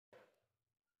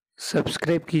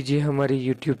Subscribe कीजिए हमारे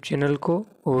YouTube channel को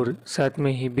और साथ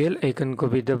में ही बेल आइकन को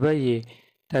भी दबाइए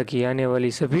ताकि आने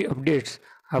वाली सभी अपडेट्स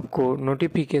आपको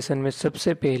नोटिफिकेशन में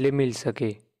सबसे पहले मिल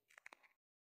सके।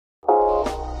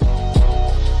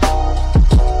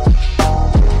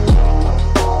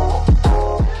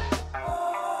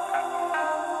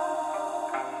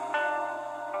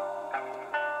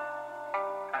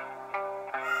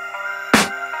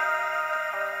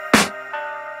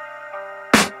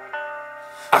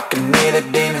 I can hear the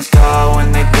demons call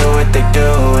when they do what they do.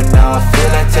 And now I feel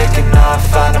like taking off,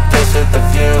 find a place with a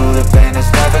view. The pain is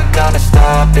never gonna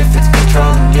stop if it's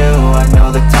controlling you. I know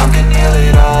that time can heal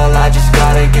it all, I just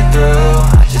gotta get through.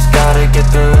 I just gotta get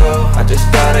through, I just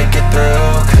gotta get through.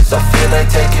 Cause I feel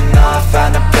like taking off,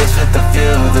 find a place with a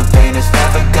view. The pain is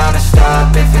never gonna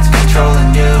stop if it's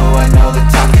controlling you. I know that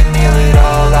time can heal it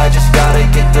all, I just gotta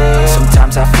get through.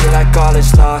 Sometimes I feel like all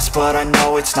is lost, but I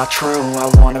know it's not true. I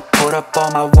wanna put up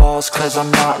all my walls cause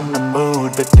I'm not in the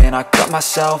mood, but then I cut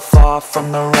myself off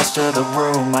from the rest of the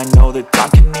room. I know that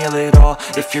time can heal it all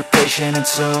if you're patient and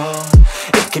soon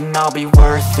it can all be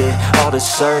worth it, all the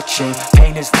searching.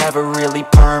 Pain is never really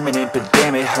permanent, but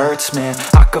damn it hurts, man.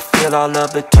 I could feel all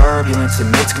of the turbulence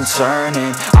and it's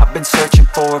concerning. I've been searching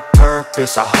for a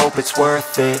purpose, I hope it's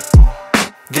worth it.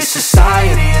 This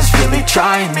society is really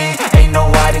trying me. Ain't no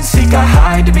hide and seek, I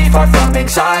hide to be far from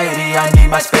anxiety. I need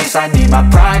my space, I need my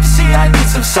privacy. I need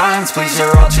some silence, please,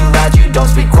 you're all too loud. You don't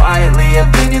speak quietly,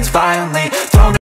 opinions violently thrown